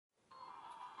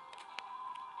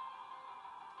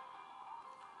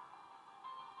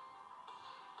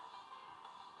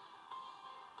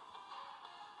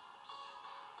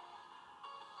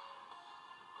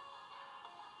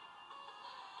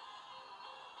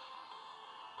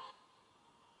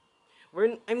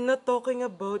I'm not talking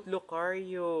about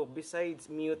Lucario besides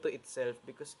Mewtwo itself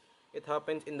because it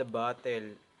happens in the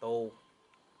battle. Oh,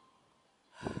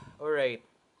 alright.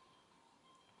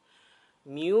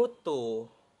 Mewtwo,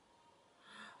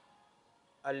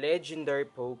 a legendary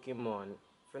Pokemon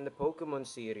from the Pokemon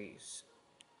series.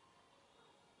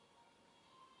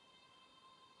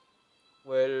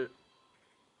 Well,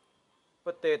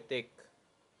 pathetic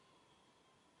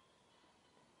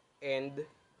and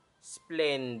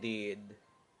splendid.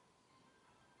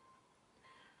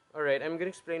 Alright, I'm gonna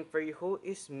explain for you who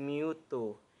is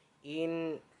Mewtwo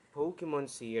in Pokemon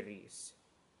series.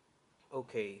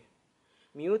 Okay.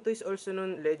 Mewtwo is also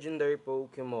known legendary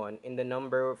Pokemon in the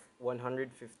number of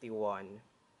 151.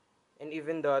 And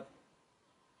even that,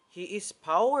 he is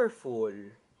powerful.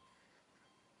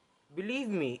 Believe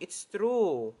me, it's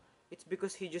true. It's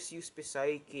because he just used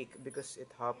Psychic because it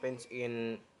happens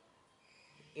in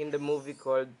the movie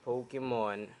called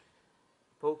Pokemon.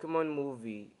 Pokemon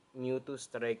movie, Mewtwo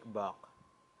Strike Back.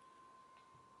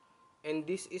 And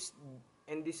this is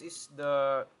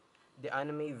the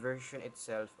anime version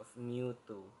itself of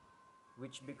Mewtwo,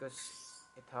 which because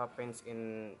it happens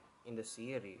in the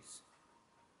series.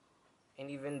 And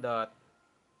even that,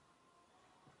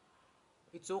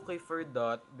 it's okay for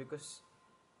that because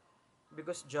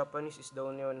Japanese is the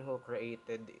only one who it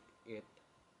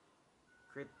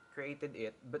created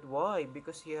it. But why?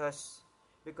 Because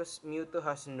Mewtwo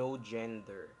has no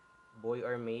gender, boy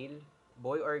or male,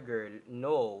 boy or girl,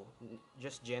 no,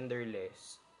 just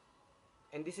genderless.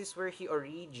 And this is where he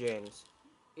origins.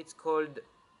 It's called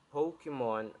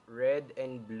Pokemon Red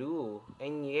and Blue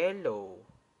and Yellow.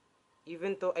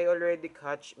 Even though I already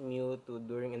catch Mewtwo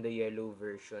during in the yellow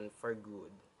version for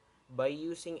good by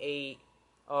using a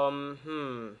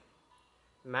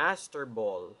Master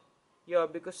Ball. Yeah,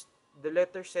 because the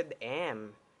letter said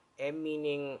M. M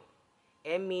meaning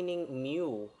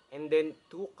Mew and then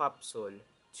two capsule.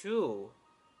 Two.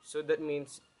 So that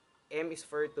means M is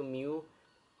for to Mew,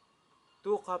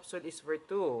 two capsule is for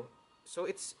two. So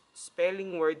it's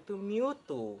spelling word to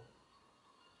Mewtwo.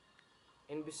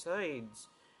 And besides,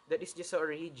 that is just the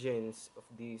origins of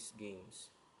these games.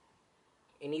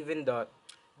 And even that,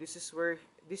 this is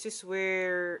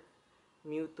where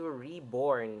Mewtwo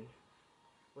Reborn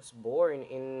was born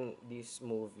in this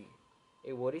movie.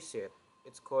 What is it?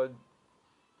 It's called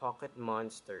Pocket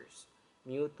Monsters.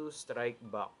 Mewtwo Strike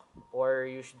Back. Or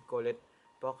you should call it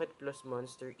Pocket plus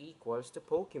Monster equals to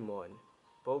Pokemon.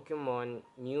 Pokemon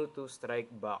Mewtwo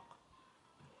Strike Back.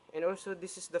 And also,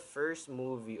 this is the first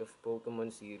movie of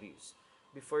Pokemon series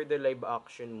before the live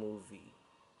action movie.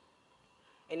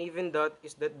 And even that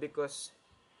is that because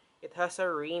it has a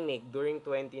remake during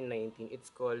 2019. It's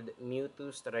called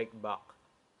Mewtwo Strike Back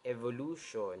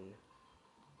Evolution.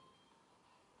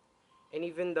 And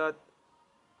even that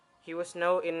he was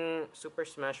now in Super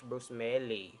Smash Bros.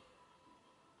 Melee.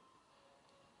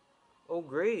 Oh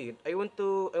great! I want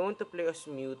to play as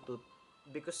Mewtwo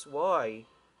because why?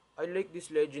 I like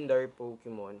this legendary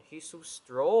Pokemon. He's so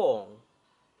strong.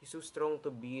 He's so strong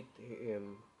to beat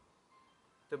him.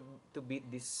 To to beat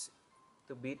this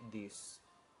to beat this.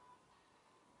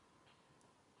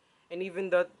 And even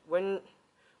that when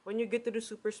you get to the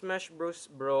Super Smash Bros.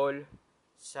 Brawl,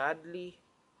 sadly,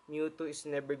 Mewtwo is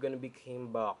never gonna be came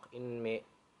back in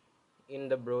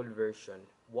the Brawl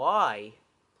version. Why?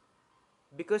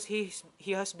 Because he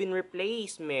has been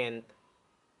replacement.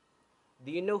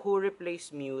 Do you know who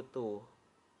replaced Mewtwo?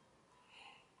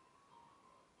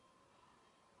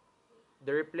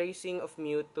 The replacing of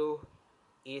Mewtwo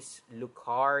is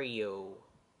Lucario.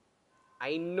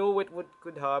 I know what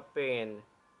could happen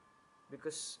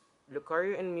because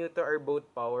Lucario and Mewtwo are both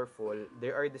powerful.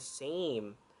 They are the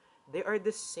same. They are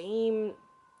the same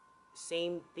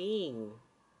thing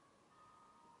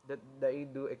that they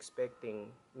do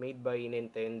expecting made by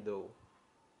Nintendo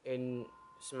in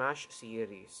Smash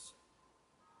series.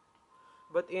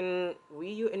 But in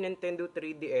Wii U and Nintendo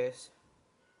 3DS,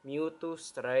 Mewtwo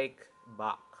Strike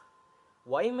Back.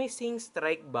 Why am I saying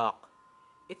Strike Back?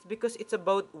 It's because it's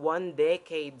about 1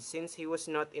 decade since he was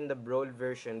not in the Brawl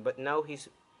version, but now he's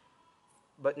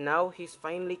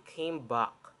finally came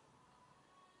back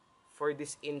for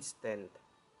this instant.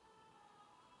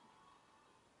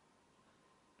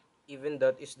 Even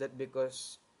that is that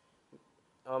because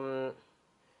um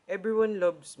everyone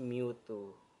loves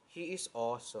Mewtwo. He is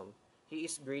awesome. He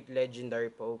is great legendary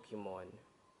Pokemon.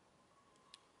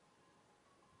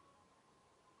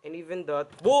 And even that,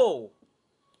 whoa!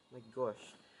 My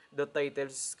gosh, the title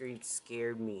screen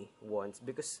scared me once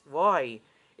because why?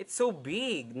 It's so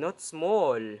big, not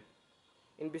small.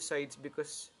 And besides,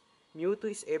 because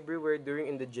Mewtwo is everywhere during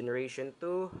in the Generation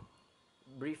 2,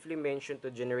 briefly mention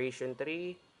to Generation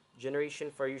 3.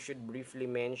 Generation 4, you should briefly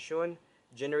mention.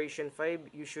 Generation 5,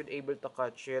 you should able to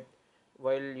catch it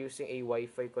while using a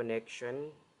Wi-Fi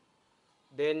connection.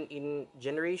 Then in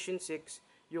Generation 6,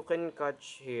 you can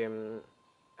catch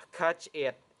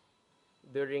it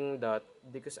during that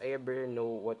because I ever know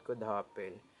what could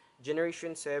happen.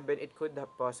 Generation 7, it could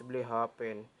possibly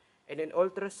happen. And in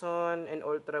Ultra Sun and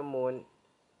Ultra Moon,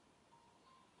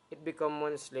 it become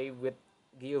one slave with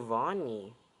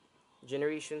Giovanni.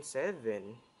 Generation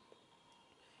 7.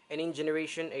 And in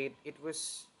Generation 8, it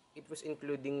was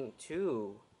including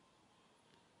 2.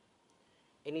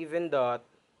 And even that,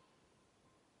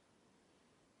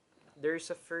 there's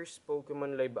a first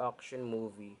Pokemon live action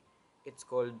movie. It's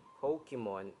called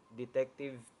Pokemon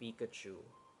Detective Pikachu.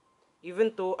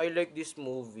 Even though I like this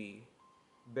movie,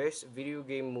 best video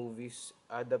game movies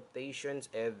adaptations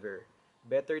ever,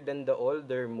 better than the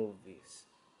older movies.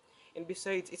 And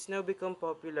besides, it's now become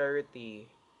popularity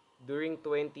during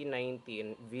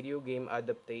 2019 video game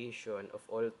adaptation of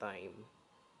all time.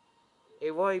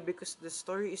 Why? Because the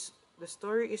story is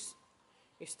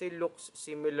still looks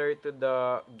similar to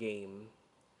the game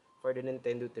for the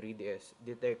Nintendo 3DS,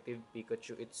 Detective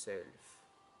Pikachu itself.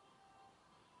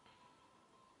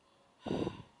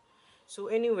 So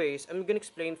anyways, I'm gonna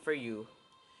explain for you.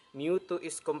 Mewtwo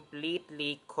is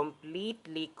completely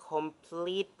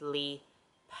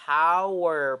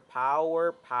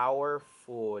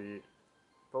powerful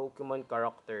Pokemon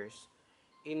characters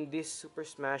in this Super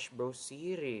Smash Bros.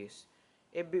 Series.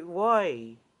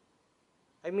 Why?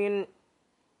 I mean,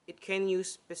 it can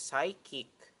use Psychic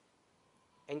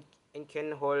and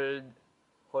can hold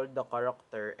the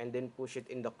character and then push it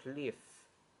in the cliff.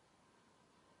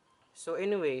 So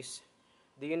anyways,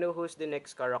 do you know who's the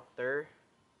next character?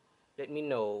 Let me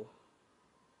know.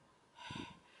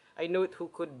 I know it who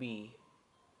could be.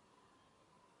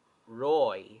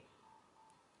 Roy.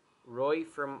 Roy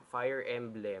from Fire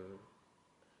Emblem.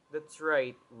 That's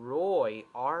right, Roy,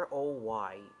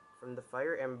 R-O-Y, from the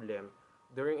Fire Emblem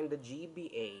during in the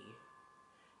GBA.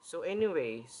 So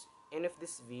anyways, end of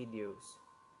this videos.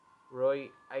 Roy,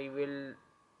 I'm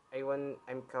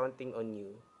counting on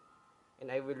you. And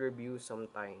I will review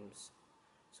sometimes.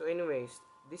 So anyways,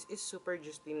 this is Super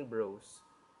Justin Bros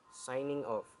signing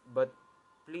off. But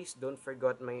please don't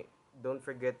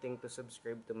forgetting to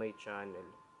subscribe to my channel.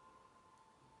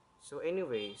 So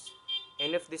anyways,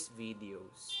 end of this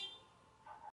videos.